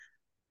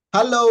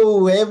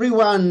Hello,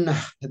 everyone.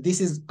 This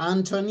is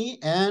Anthony,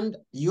 and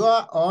you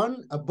are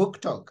on a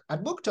book talk.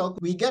 At book talk,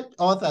 we get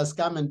authors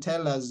come and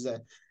tell us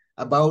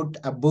about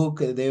a book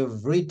they've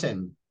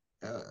written.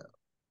 Uh,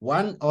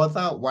 One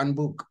author, one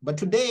book. But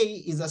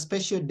today is a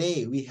special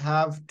day. We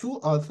have two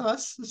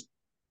authors,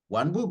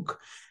 one book,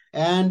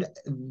 and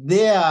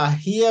they are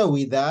here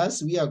with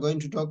us. We are going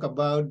to talk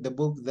about the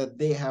book that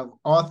they have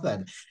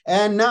authored.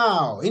 And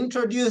now,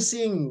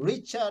 introducing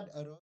Richard.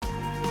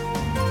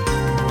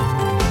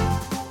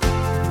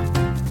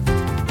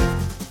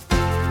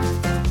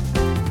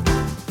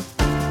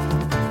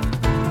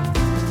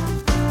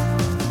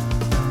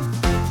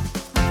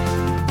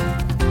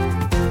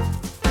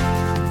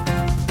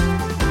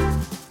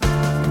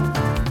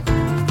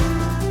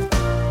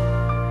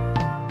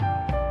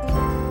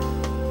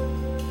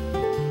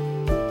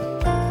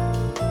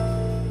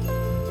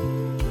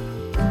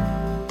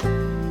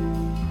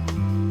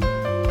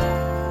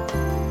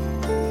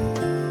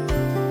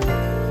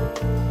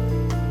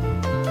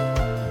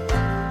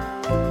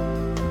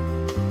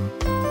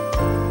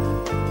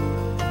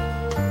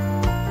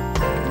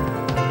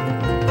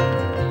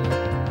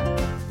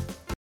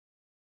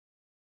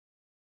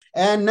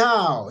 And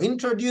now,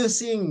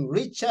 introducing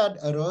Richard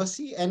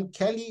Rossi and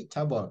Kelly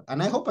Tabor.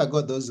 And I hope I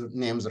got those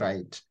names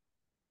right.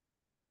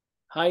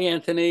 Hi,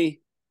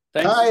 Anthony.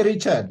 Hi,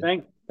 Richard.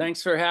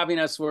 Thanks for having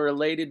us. We're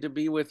elated to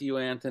be with you,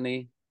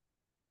 Anthony.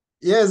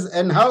 Yes,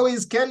 and how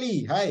is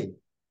Kelly? Hi.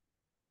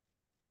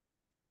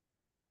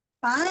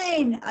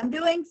 Fine. I'm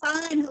doing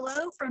fine.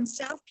 Hello from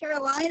South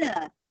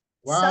Carolina.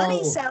 Wow.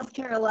 Sunny South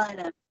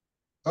Carolina.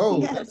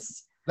 Oh,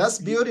 yes. That's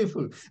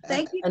beautiful.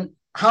 Thank you. And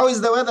how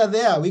is the weather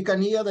there? We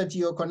can hear that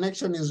your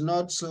connection is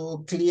not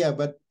so clear,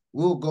 but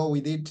we'll go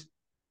with it.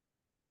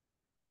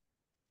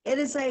 It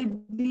is a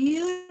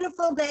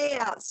beautiful day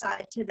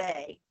outside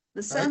today.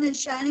 The sun is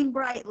shining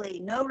brightly,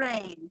 no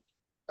rain.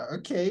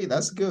 Okay,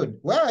 that's good.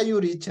 Where are you,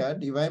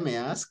 Richard, if I may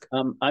ask?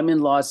 I'm in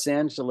Los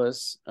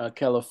Angeles,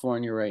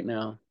 California right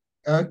now.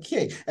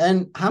 Okay,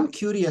 and I'm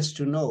curious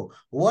to know,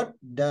 what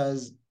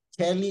does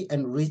Kelly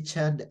and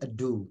Richard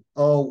do,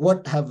 or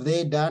what have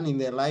they done in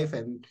their life,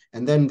 and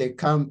then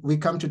we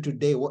come to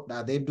today. What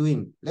are they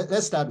doing?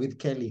 Let's start with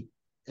Kelly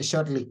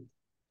shortly.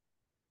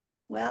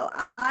 Well,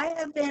 I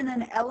have been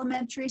an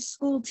elementary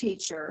school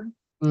teacher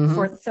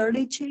for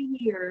 32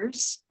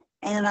 years,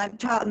 and I've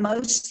taught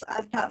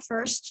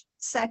first,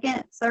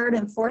 second, third,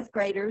 and fourth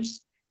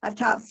graders. I've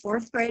taught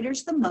fourth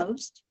graders the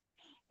most,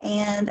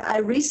 and I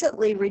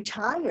recently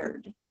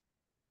retired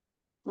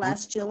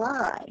last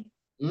July.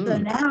 So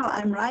now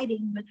I'm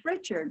writing with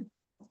Richard.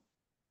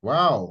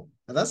 Wow,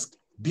 that's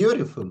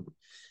beautiful.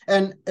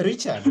 And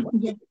Richard,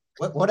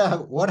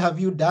 what have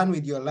you done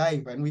with your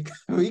life? And we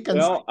can.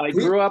 Well, I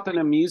grew up in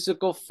a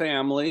musical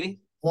family.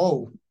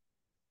 Whoa.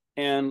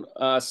 And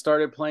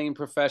started playing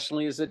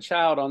professionally as a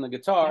child on the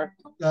guitar.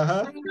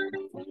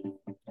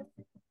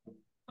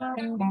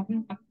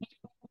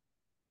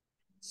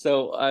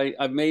 So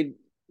I've made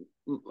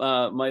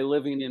my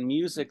living in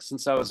music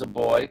since I was a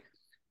boy.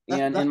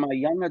 And in my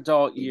young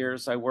adult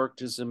years, I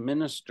worked as a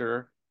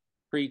minister,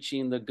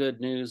 preaching the good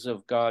news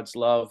of God's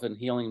love and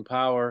healing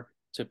power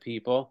to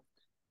people.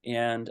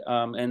 And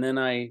then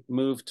I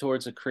moved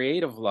towards a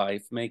creative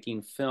life,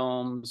 making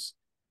films,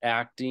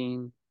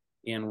 acting,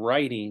 and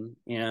writing.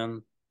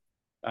 And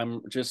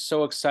I'm just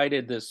so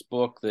excited this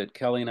book that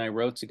Kelly and I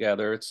wrote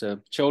together. It's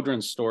a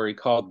children's story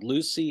called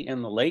Lucy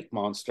and the Lake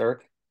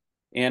Monster.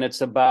 And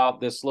it's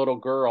about this little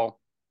girl,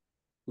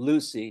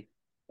 Lucy,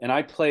 and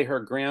I play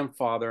her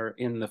grandfather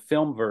in the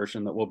film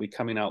version that will be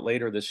coming out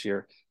later this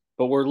year.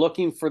 But we're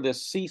looking for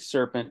this sea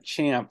serpent,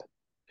 Champ,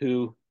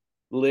 who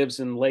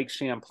lives in Lake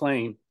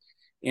Champlain.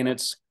 And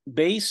it's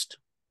based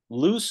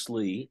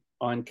loosely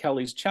on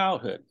Kelly's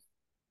childhood.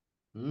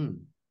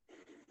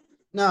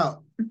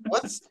 Now,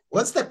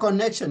 what's the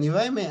connection, if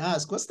I may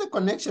ask, what's the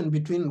connection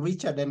between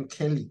Richard and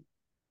Kelly?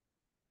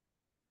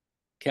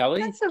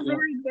 Kelly?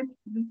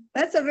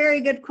 That's a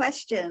very good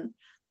question.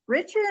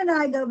 Richard and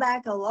I go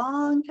back a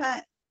long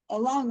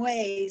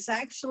ways.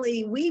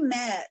 Actually, we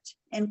met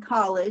in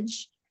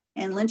college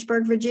in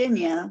Lynchburg,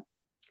 Virginia,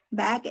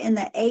 back in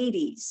the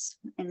 80s.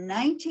 In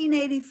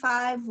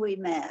 1985, we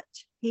met.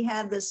 He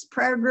had this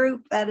prayer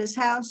group at his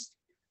house,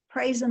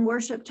 praise and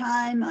worship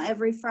time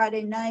every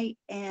Friday night,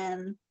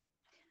 and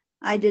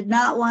I did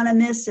not want to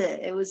miss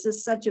it. It was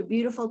just such a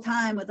beautiful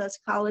time with us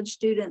college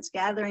students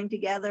gathering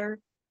together.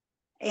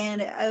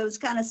 And it was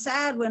kind of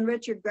sad when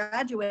Richard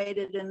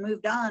graduated and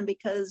moved on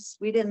because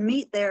we didn't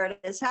meet there at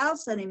his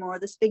house anymore,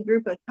 this big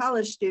group of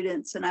college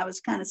students. And I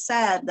was kind of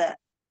sad that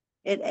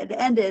it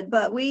ended,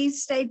 but we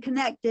stayed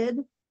connected.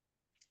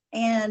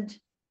 And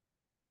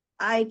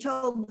I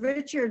told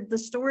Richard the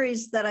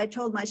stories that I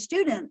told my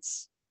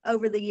students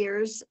over the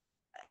years.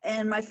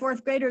 And my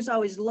fourth graders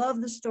always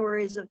loved the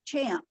stories of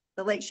Champ,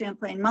 the Lake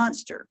Champlain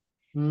monster.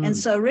 And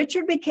so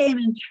Richard became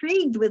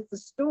intrigued with the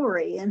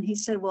story, and he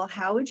said, well,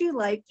 how would you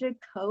like to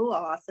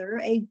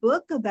co-author a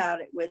book about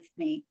it with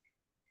me?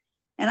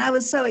 And I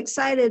was so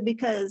excited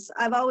because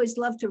I've always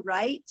loved to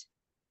write.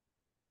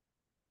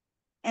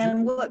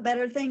 And what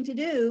better thing to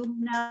do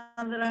now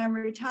that I'm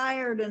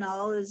retired and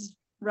all is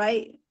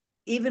write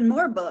even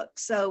more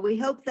books. So we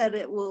hope that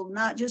it will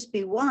not just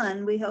be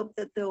one, we hope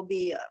that there'll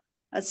be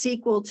a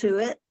sequel to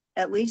it,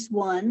 at least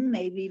one,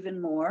 maybe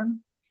even more.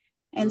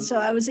 And so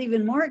I was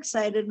even more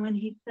excited when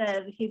he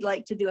said he'd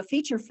like to do a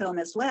feature film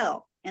as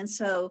well. And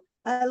so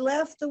I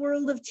left the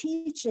world of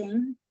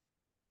teaching,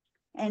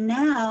 and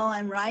now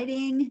I'm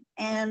writing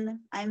and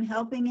I'm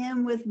helping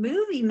him with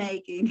movie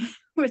making,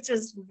 which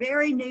is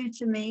very new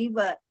to me,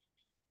 but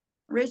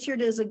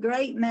Richard is a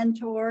great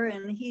mentor,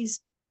 and he's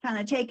kind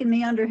of taken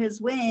me under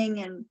his wing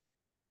and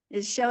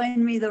is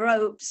showing me the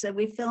ropes. And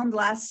we filmed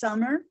last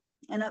summer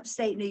in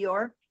upstate New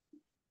York.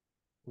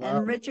 Wow.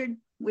 And Richard,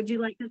 would you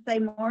like to say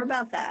more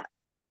about that?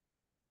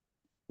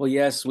 Well,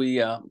 yes,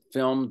 we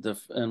filmed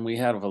and we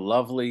had a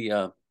lovely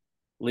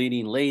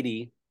leading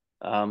lady,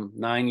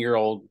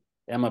 9-year-old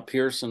Emma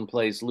Pearson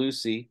plays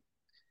Lucy,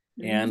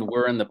 and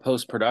we're in the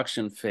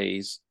post-production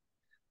phase.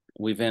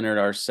 We've entered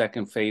our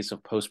second phase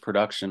of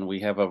post-production.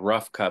 We have a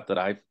rough cut that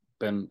I've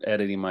been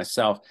editing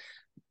myself,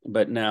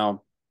 but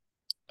now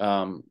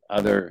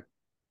other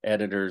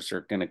editors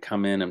are going to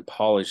come in and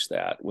polish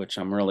that, which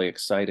I'm really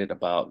excited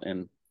about,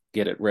 and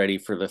get it ready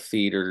for the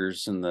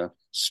theaters and the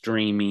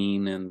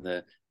streaming and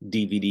the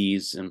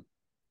DVDs. And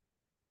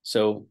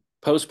so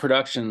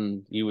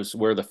post-production is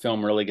where the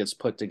film really gets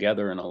put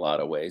together in a lot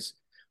of ways.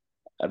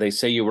 They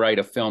say you write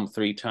a film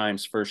 3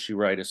 times. First, you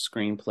write a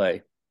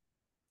screenplay.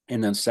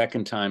 And then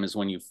second time is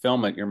when you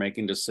film it, you're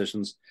making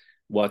decisions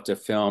what to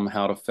film,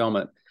 how to film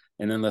it.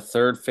 And then the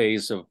third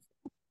phase of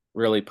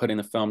really putting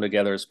the film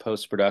together is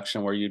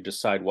post-production, where you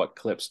decide what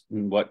clips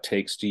and what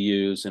takes to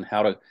use and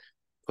how to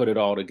put it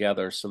all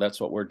together. So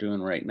that's what we're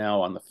doing right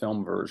now on the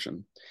film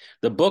version.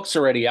 The book's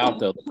already out,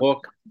 though. The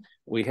book,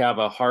 we have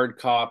a hard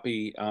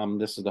copy.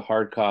 This is the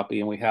hard copy,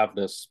 and we have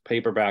this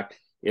paperback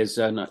is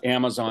on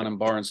Amazon and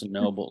Barnes and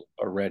Noble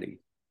already.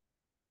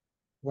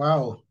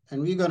 Wow.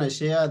 And we're going to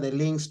share the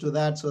links to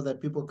that so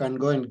that people can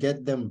go and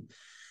get them.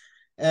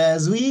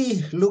 As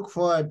we look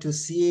forward to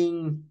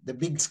seeing the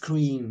big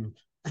screen.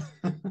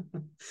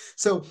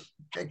 So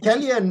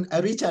Kelly and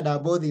Richard are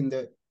both in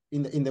the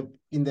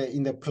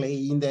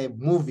play, in the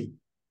movie.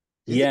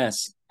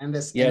 Yes. And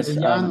the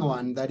young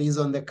one that is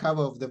on the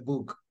cover of the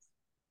book.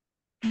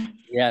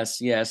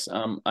 Yes.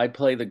 I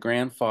play the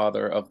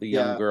grandfather of the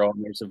young girl,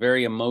 and there's a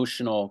very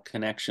emotional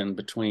connection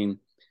between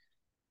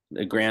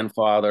the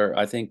grandfather.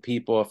 I think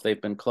people, if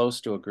they've been close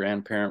to a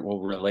grandparent,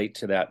 will relate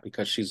to that,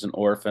 because she's an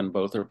orphan.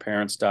 Both her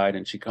parents died,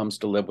 and she comes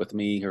to live with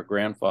me, her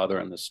grandfather,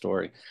 in the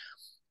story.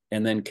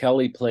 And then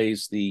Kelly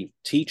plays the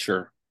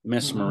teacher,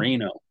 Miss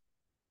Marino,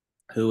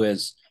 who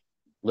is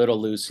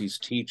little Lucy's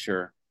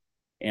teacher.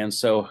 And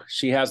so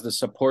she has the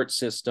support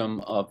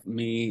system of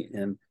me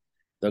and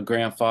the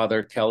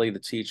grandfather, Kelly, the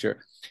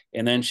teacher.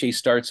 And then she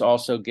starts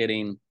also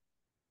getting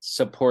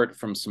support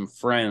from some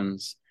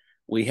friends.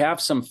 We have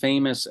some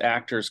famous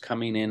actors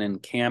coming in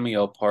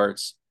cameo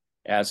parts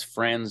as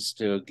friends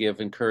to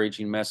give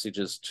encouraging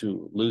messages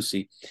to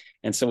Lucy.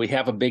 And so we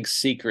have a big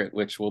secret,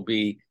 which will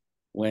be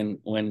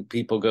when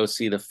people go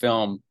see the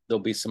film, there'll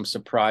be some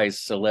surprise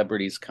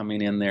celebrities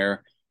coming in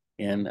there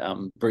in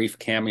brief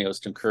cameos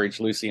to encourage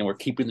Lucy. And we're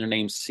keeping their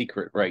names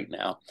secret right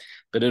now.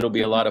 But it'll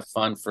be a lot of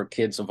fun for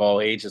kids of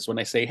all ages when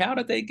they say, how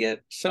did they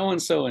get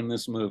so-and-so in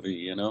this movie,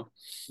 you know?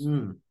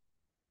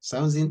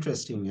 Sounds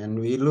interesting, and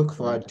we look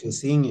forward to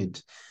seeing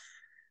it.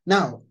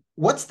 Now,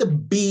 what's the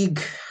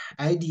big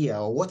idea,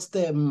 or what's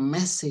the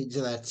message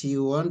that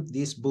you want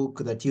this book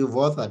that you've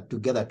authored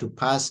together to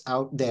pass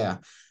out there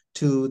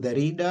to the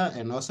reader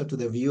and also to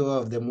the viewer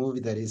of the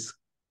movie that is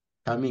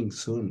coming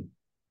soon?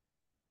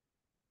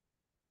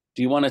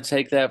 Do you want to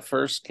take that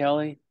first,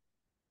 Kelly?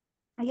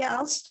 Yeah,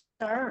 I'll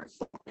start.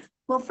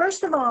 Well,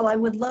 first of all, I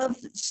would love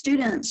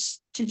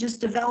students to just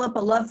develop a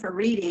love for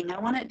reading. I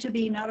want it to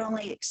be not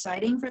only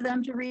exciting for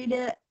them to read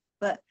it,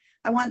 but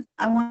I want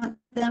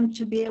them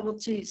to be able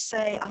to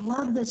say, I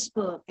love this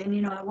book.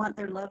 And, I want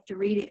their love to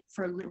read it,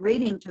 for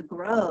reading to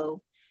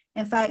grow.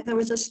 In fact, there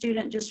was a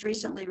student just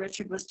recently,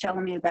 Richard was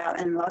telling me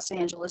about, in Los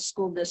Angeles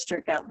School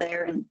District out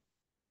there.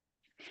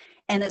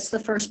 And it's the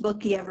first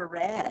book he ever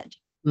read.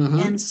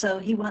 And so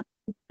he wants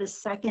the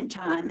second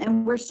time.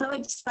 And we're so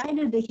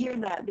excited to hear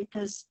that,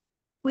 because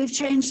we've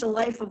changed the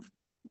life of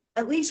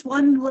at least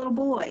one little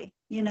boy,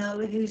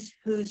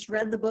 who's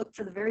read the book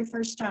for the very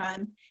first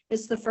time.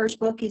 It's the first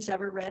book he's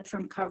ever read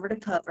from cover to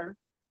cover,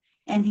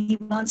 and he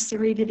wants to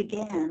read it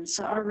again.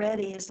 So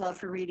already his love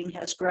for reading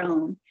has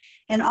grown.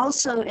 And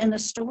also in the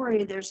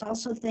story, there's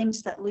also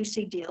things that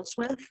Lucy deals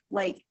with,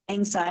 like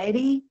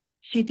anxiety.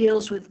 She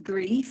deals with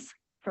grief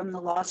from the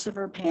loss of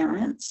her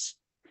parents.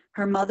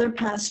 Her mother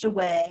passed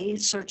away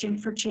searching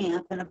for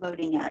Champ in a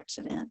boating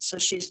accident. So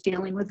she's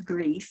dealing with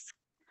grief.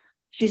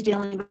 She's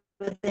dealing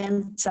with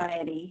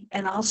anxiety.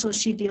 And also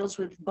she deals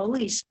with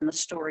bullies in the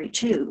story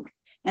too.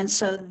 And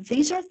so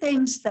these are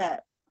things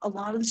that a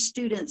lot of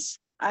students,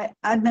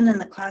 I've been in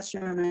the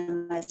classroom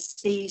and I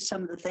see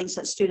some of the things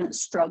that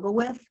students struggle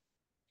with.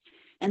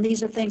 And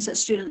these are things that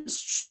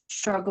students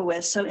struggle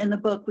with. So in the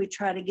book, we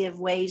try to give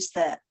ways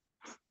that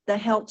that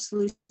helps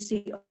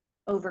Lucy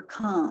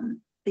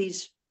overcome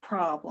these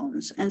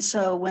problems. And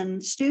so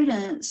when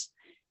students,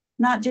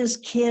 not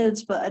just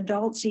kids, but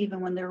adults,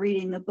 even when they're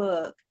reading the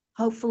book,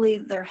 hopefully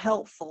they're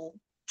helpful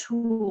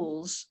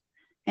tools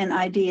and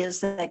ideas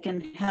that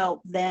can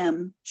help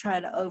them try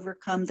to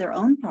overcome their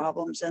own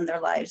problems in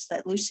their lives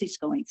that Lucy's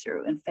going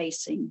through and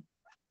facing.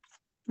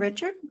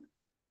 Richard?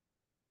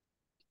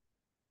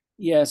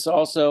 Yes,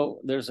 also,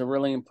 there's a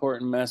really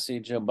important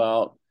message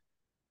about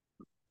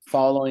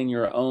following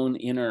your own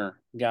inner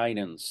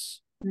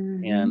guidance.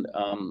 And,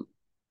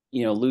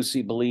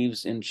 Lucy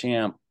believes in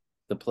Champ,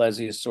 the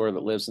plesiosaur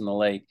that lives in the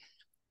lake.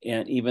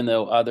 And even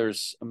though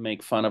others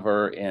make fun of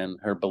her and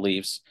her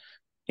beliefs,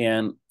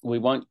 and we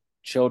want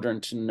children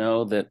to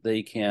know that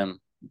they can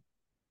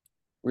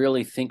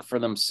really think for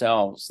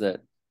themselves,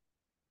 that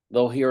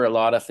they'll hear a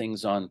lot of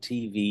things on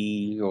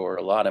TV or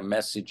a lot of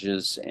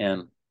messages.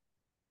 And,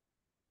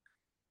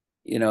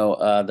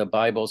 the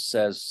Bible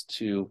says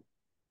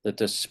that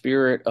the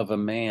spirit of a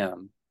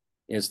man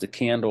is the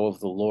candle of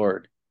the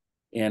Lord.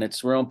 And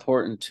it's real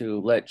important to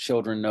let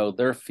children know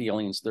their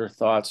feelings, their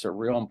thoughts are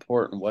real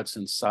important, what's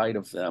inside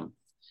of them.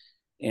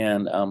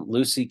 And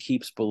Lucy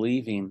keeps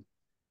believing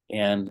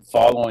and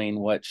following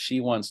what she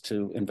wants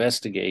to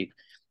investigate,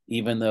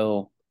 even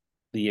though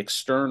the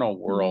external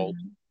world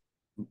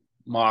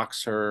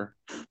mocks her,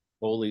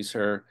 bullies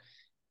her.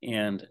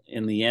 And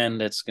in the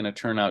end, it's going to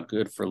turn out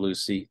good for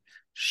Lucy.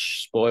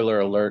 Spoiler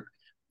alert.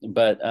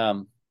 But,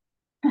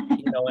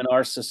 in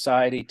our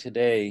society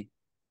today,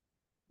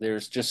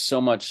 there's just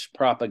so much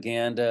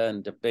propaganda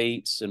and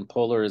debates and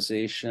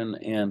polarization.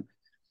 And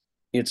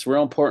it's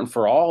real important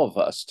for all of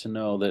us to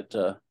know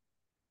that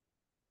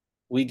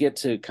we get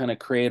to kind of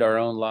create our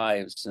own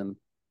lives and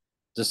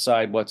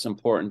decide what's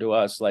important to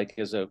us. Like,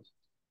 as a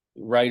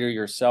writer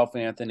yourself,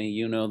 Anthony,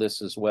 you know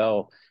this as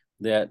well,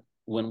 that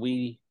when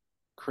we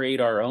create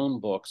our own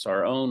books,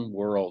 our own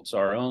worlds,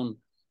 our own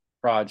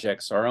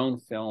projects, our own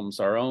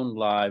films, our own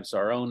lives,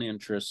 our own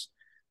interests,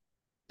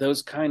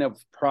 those kind of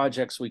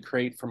projects we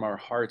create from our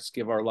hearts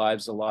give our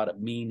lives a lot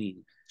of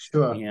meaning.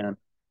 Sure. And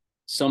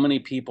so many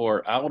people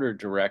are outer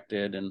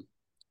directed and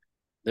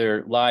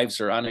their lives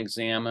are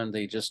unexamined.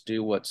 They just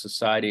do what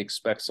society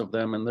expects of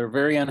them, and they're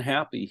very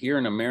unhappy. Here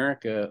in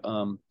America,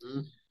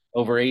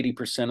 over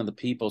 80% of the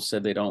people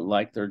said they don't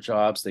like their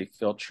jobs. They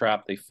feel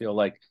trapped. They feel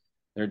like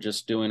they're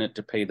just doing it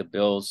to pay the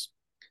bills.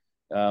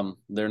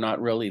 They're not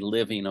really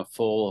living a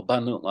full,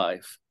 abundant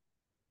life.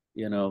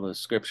 The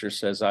scripture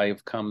says, I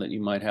have come that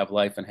you might have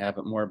life and have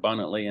it more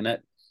abundantly. And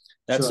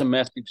that's Sure. a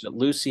message that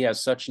Lucy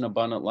has such an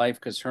abundant life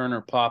because her and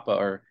her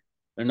papa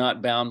they're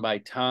not bound by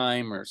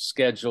time or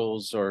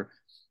schedules, or,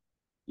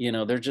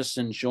 they're just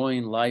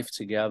enjoying life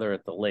together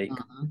at the lake.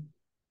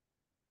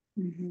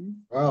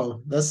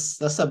 Wow,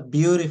 that's a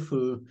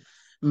beautiful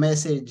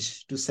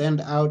message to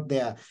send out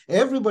there.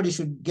 Everybody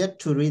should get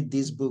to read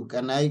this book.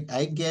 And I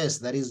guess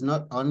that is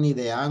not only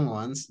the young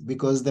ones,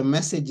 because the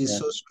message is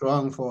so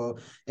strong for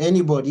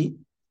anybody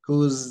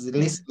who's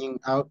listening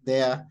out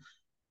there.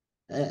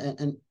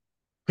 And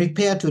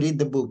prepare to read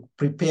the book,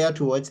 prepare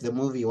to watch the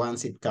movie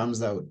once it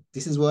comes out.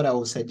 This is what I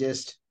would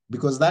suggest,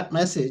 because that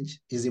message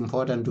is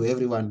important to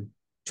everyone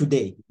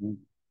today.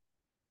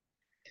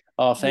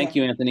 Oh, thank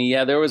you, Anthony.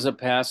 Yeah, there was a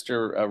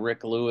pastor,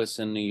 Rick Lewis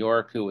in New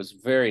York, who was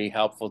very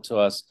helpful to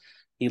us.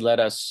 He let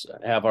us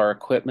have our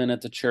equipment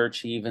at the church.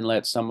 He even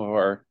let some of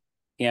our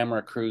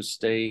camera crew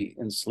stay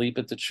and sleep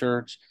at the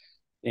church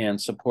and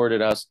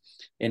supported us.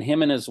 And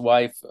him and his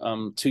wife,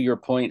 to your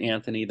point,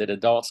 Anthony, that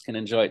adults can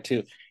enjoy it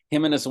too.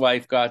 Him and his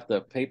wife got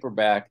the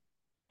paperback,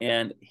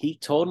 and he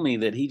told me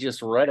that he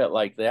just read it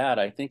like that.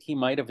 I think he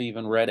might have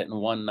even read it in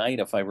one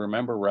night, if I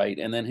remember right.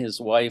 And then his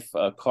wife,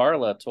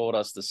 Carla, told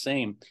us the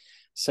same.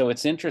 So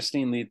it's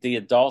interesting that the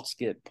adults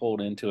get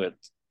pulled into it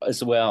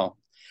as well.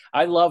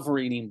 I love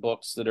reading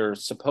books that are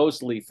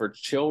supposedly for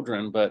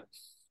children, but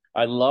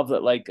I love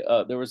that. Like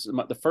there was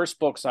the first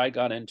books I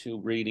got into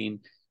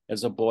reading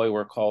as a boy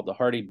were called the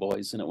Hardy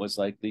Boys, and it was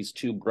like these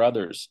two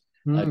brothers,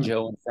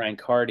 Joe and Frank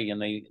Hardy, and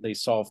they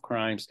solve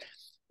crimes.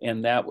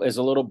 And that, as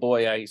a little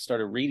boy, I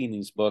started reading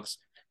these books.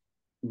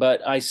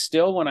 But I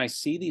still, when I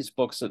see these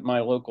books at my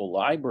local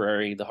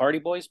library, the Hardy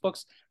Boys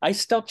books, I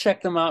still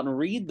check them out and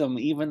read them,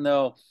 even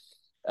though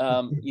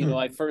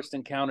I first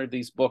encountered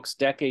these books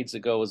decades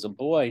ago as a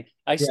boy.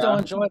 I still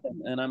enjoy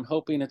them, and I'm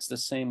hoping it's the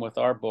same with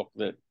our book,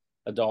 that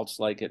adults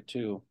like it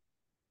too.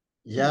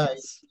 Yeah,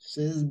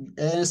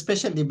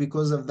 especially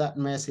because of that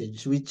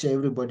message, which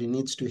everybody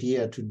needs to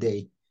hear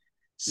today.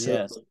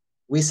 So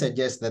we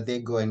suggest that they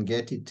go and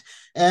get it.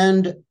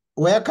 And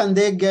where can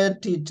they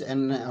get it,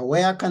 and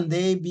where can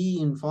they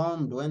be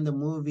informed when the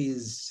movie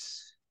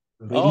is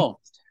released?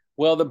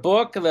 Well, the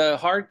book, the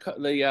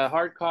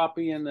hard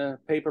copy and the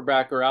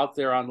paperback are out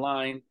there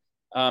online,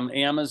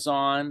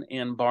 Amazon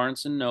and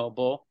Barnes and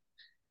Noble.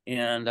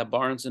 And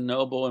Barnes and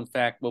Noble, in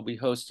fact, will be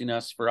hosting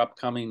us for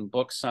upcoming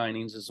book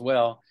signings as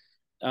well.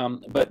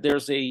 But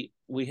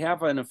we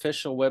have an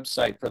official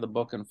website for the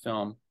book and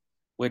film,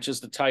 which is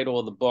the title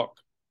of the book,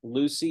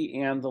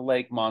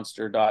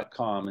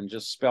 lucyandthelakemonster.com, and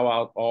just spell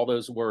out all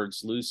those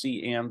words,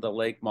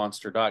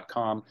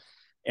 lucyandthelakemonster.com.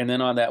 And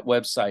then on that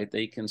website,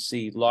 they can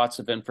see lots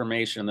of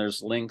information.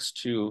 There's links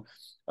to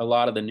a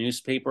lot of the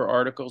newspaper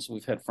articles.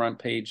 We've had front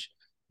page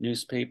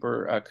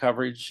newspaper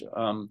coverage.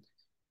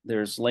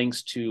 There's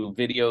links to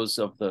videos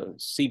of the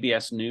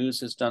CBS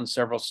News has done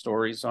several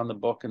stories on the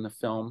book and the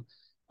film.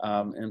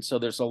 And so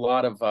there's a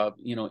lot of,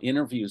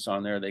 interviews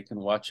on there. They can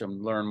watch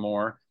them, learn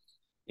more.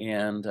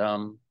 And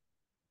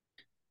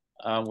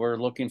we're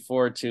looking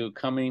forward to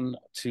coming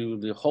to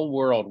the whole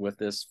world with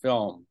this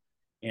film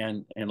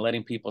and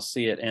letting people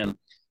see it. And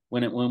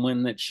when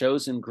it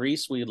shows in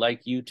Greece, we'd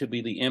like you to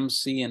be the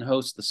MC and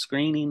host the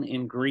screening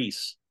in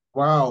Greece.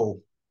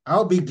 Wow.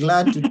 I'll be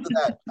glad to do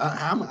that.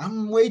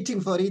 I'm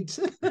waiting for it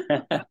to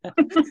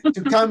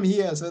come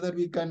here so that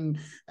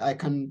I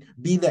can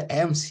be the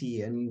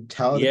MC and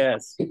tell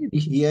yes. them,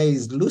 here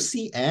is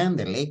Lucy and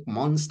the Lake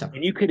Monster.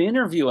 And you could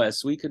interview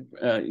us.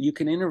 You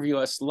can interview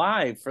us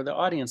live for the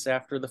audience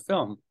after the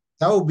film.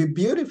 That would be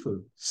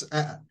beautiful.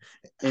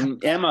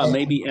 And Emma,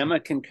 maybe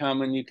Emma can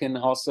come and you can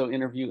also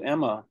interview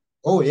Emma.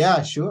 Oh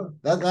yeah, sure.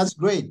 That's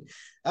great.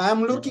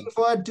 I'm looking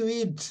forward to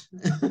it.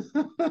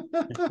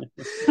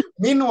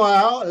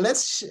 Meanwhile,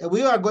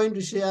 we are going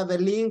to share the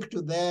link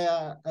to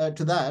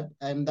that,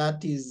 and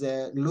that is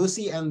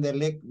Lucy and the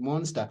Lake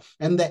Monster.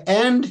 And the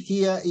end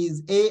here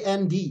is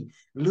AND,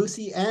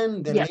 Lucy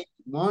and the Lake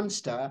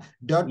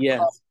Monster.com.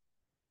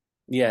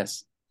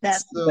 Yes.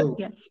 So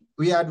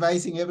we are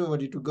advising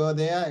everybody to go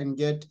there and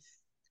get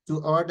to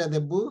order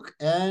the book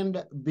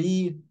and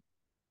be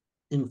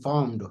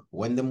informed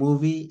when the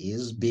movie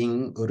is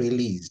being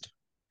released.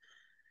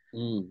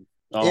 Oh,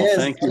 yes,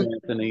 thank you,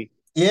 Anthony.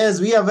 Yes,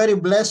 we are very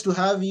blessed to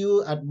have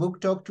you at Book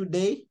Talk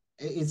today.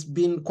 It's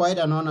been quite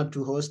an honor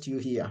to host you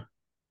here.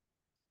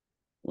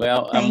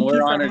 Well,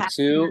 we're honored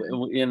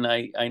too. And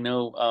I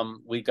know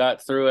we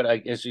got through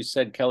it. As you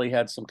said, Kelly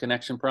had some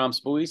connection problems,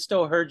 but we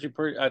still heard you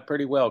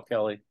pretty well,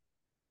 Kelly.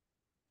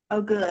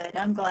 Oh, good.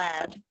 I'm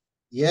glad.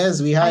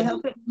 Yes, we had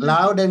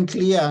loud and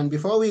clear. And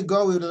before we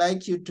go, we would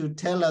like you to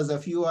tell us a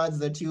few words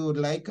that you would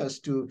like us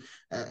to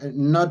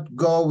not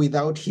go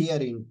without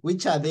hearing.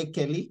 Which are they,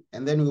 Kelly?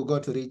 And then we'll go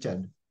to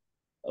Richard.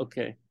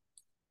 Okay.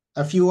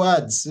 A few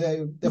words,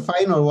 the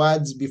final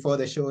words before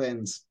the show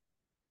ends.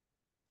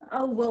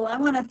 Oh, well, I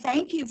want to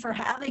thank you for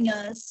having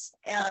us.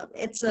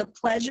 It's a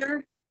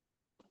pleasure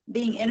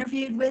being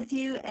interviewed with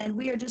you. And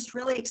we are just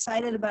really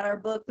excited about our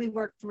book. We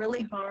worked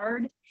really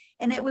hard.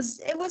 And it was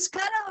kind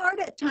of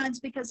hard at times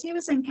because he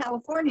was in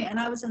California and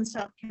I was in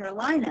South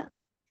Carolina.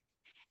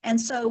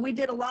 And so we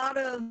did a lot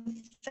of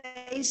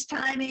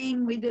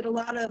FaceTiming. We did a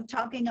lot of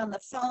talking on the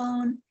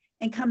phone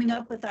and coming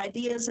up with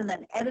ideas and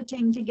then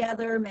editing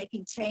together,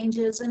 making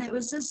changes. And it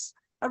was just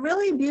a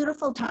really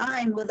beautiful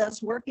time with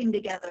us working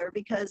together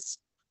because,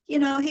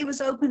 he was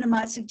open to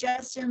my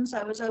suggestions.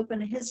 I was open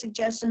to his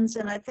suggestions.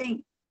 And I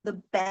think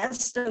the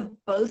best of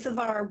both of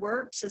our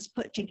works is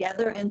put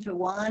together into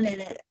one.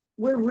 And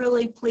we're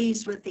really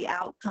pleased with the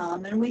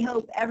outcome, and we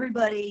hope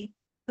everybody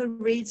who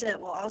reads it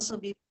will also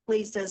be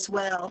pleased as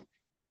well.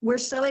 We're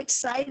so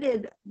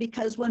excited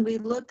because when we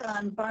look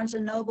on Barnes &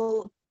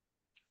 Noble,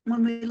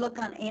 when we look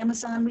on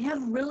Amazon, we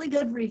have really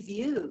good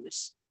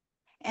reviews.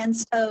 And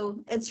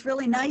so it's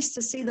really nice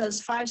to see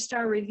those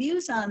 5-star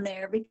reviews on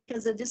there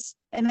because it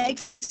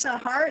makes our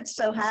hearts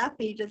so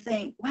happy to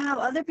think, wow,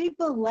 other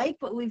people like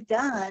what we've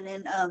done,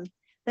 and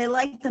they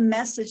like the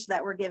message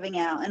that we're giving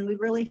out. And we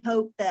really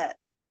hope that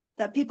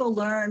people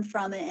learn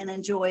from it and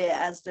enjoy it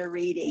as they're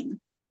reading.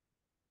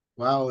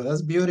 Wow,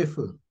 that's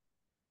beautiful.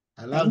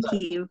 I love that.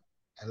 Thank you.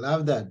 I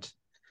love that.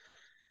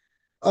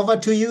 Over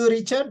to you,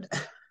 Richard.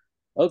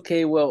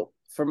 Okay, well,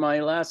 for my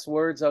last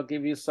words, I'll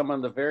give you some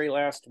of the very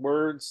last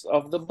words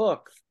of the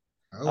book.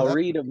 I'll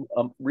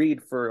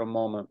read for a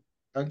moment.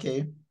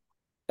 Okay.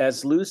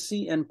 As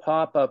Lucy and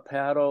Papa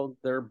paddled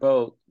their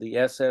boat, the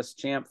SS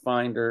Champ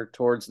Finder,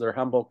 towards their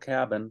humble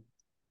cabin,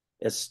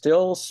 a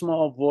still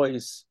small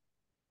voice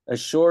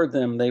assured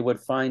them they would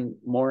find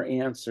more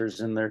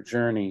answers in their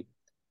journey.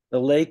 The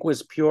lake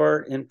was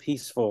pure and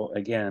peaceful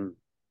again.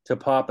 To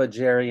Papa,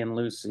 Jerry, and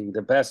Lucy,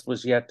 the best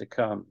was yet to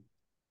come.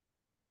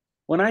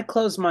 When I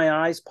close my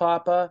eyes,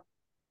 Papa,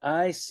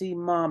 I see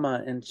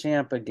Mama and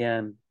Champ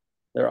again.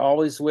 They're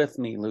always with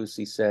me,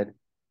 Lucy said.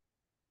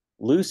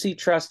 Lucy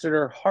trusted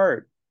her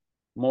heart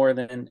more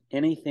than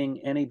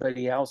anything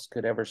anybody else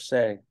could ever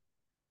say.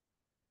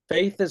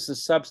 Faith is the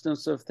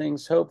substance of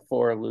things hoped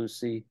for,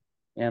 Lucy,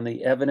 and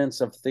the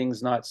evidence of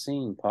things not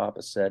seen,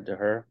 Papa said to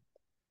her.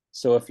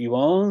 So if you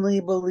only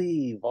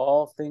believe,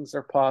 all things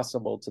are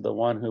possible to the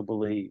one who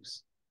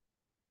believes.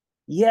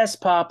 Yes,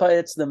 Papa,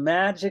 it's the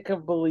magic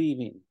of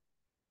believing.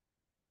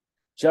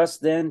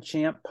 Just then,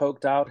 Champ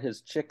poked out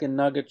his chicken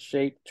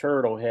nugget-shaped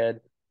turtle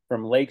head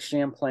from Lake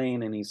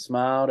Champlain, and he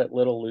smiled at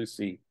little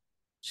Lucy.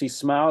 She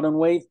smiled and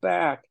waved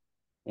back,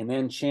 and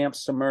then Champ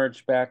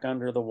submerged back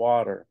under the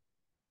water.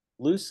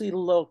 Lucy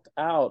looked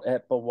out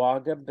at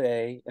Bawaga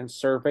Bay and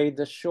surveyed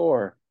the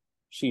shore.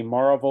 She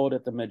marveled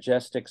at the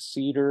majestic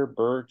cedar,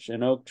 birch,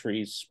 and oak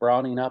trees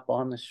sprouting up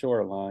on the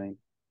shoreline.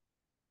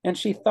 And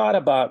she thought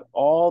about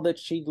all that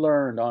she'd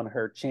learned on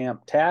her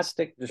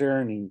champtastic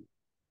journey.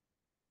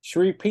 She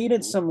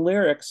repeated some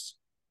lyrics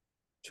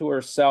to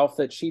herself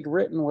that she'd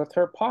written with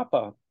her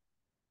papa.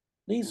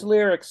 These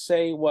lyrics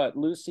say what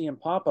Lucy and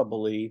Papa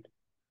believed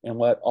and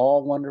what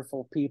all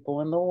wonderful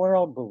people in the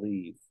world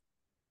believe.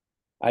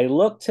 I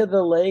look to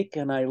the lake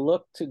and I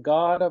look to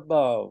God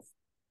above,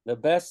 the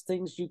best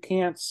things you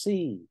can't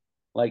see,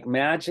 like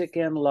magic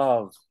and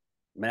love,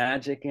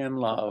 magic and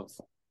love,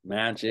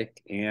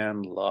 magic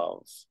and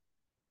love.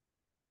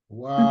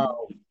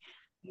 Wow,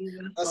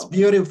 Beautiful. that's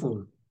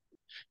beautiful.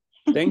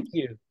 Thank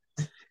you.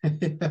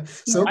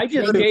 So I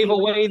just gave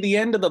away the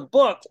end of the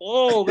book.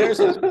 Oh, there's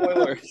a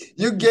spoiler.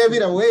 You gave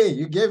it away.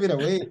 You gave it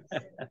away.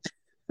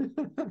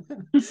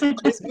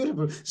 It's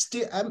beautiful.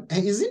 Still,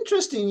 it's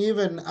interesting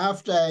even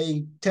after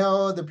I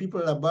tell the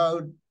people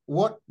about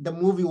what the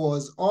movie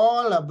was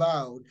all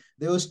about,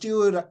 they will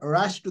still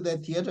rush to the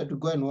theater to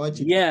go and watch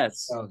it.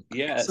 Yes,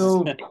 yes.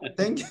 So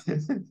thank you.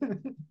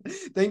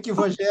 Thank you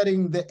for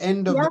sharing the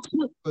end of the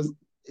book, because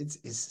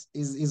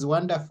it's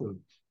wonderful.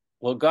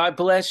 Well, God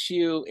bless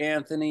you,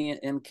 Anthony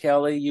and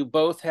Kelly. You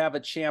both have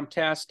a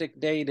champtastic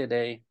day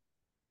today.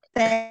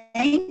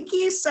 Thank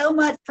you so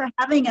much for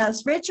having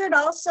us. Richard,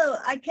 also,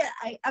 I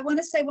want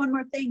to say one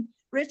more thing.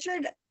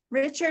 Richard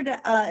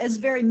is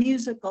very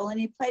musical, and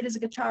he played his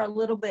guitar a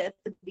little bit at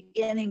the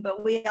beginning,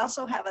 but we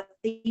also have a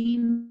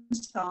theme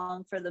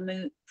song for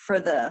the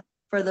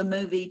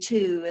movie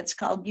too. It's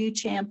called You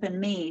Champ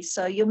and Me.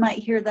 So you might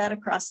hear that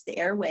across the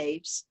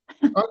airwaves.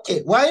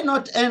 Okay, why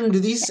not end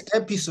this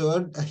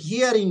episode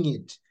hearing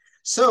it?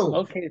 So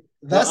okay,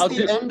 that's well,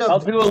 the end of. I'll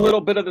do a little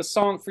bit of the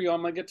song for you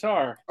on my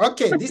guitar.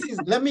 Okay,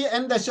 let me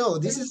end the show.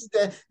 This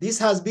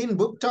has been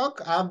Book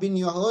Talk. I've been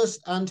your host,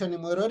 Anthony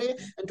Morore,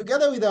 and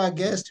together with our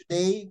guest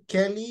today,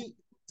 Kelly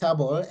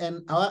Tabor,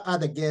 and our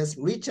other guest,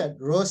 Richard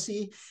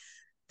Rossi.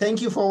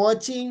 Thank you for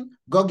watching.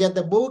 Go get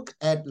the book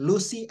at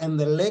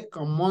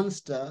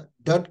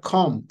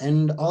lucyandthelakemonster.com,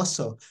 and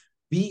also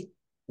be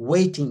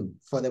waiting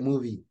for the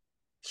movie.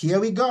 Here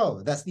we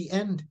go. That's the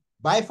end.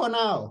 Bye for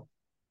now.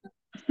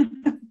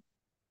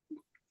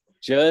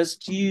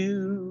 Just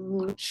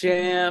you,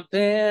 champ,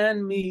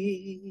 and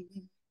me.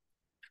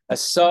 I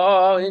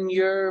saw in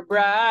your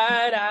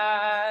bright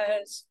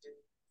eyes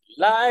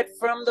light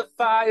from the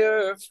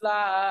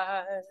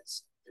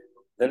fireflies,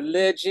 the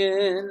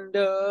legend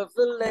of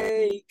the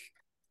lake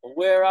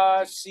where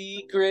our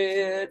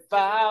secret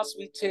vows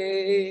we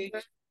take.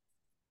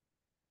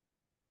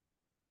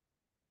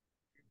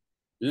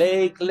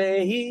 Lake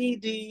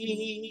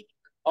lady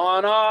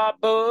on our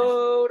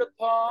boat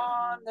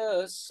upon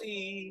the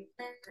sea,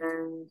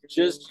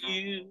 just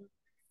you,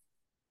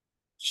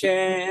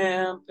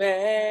 champ,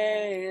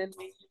 and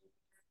me.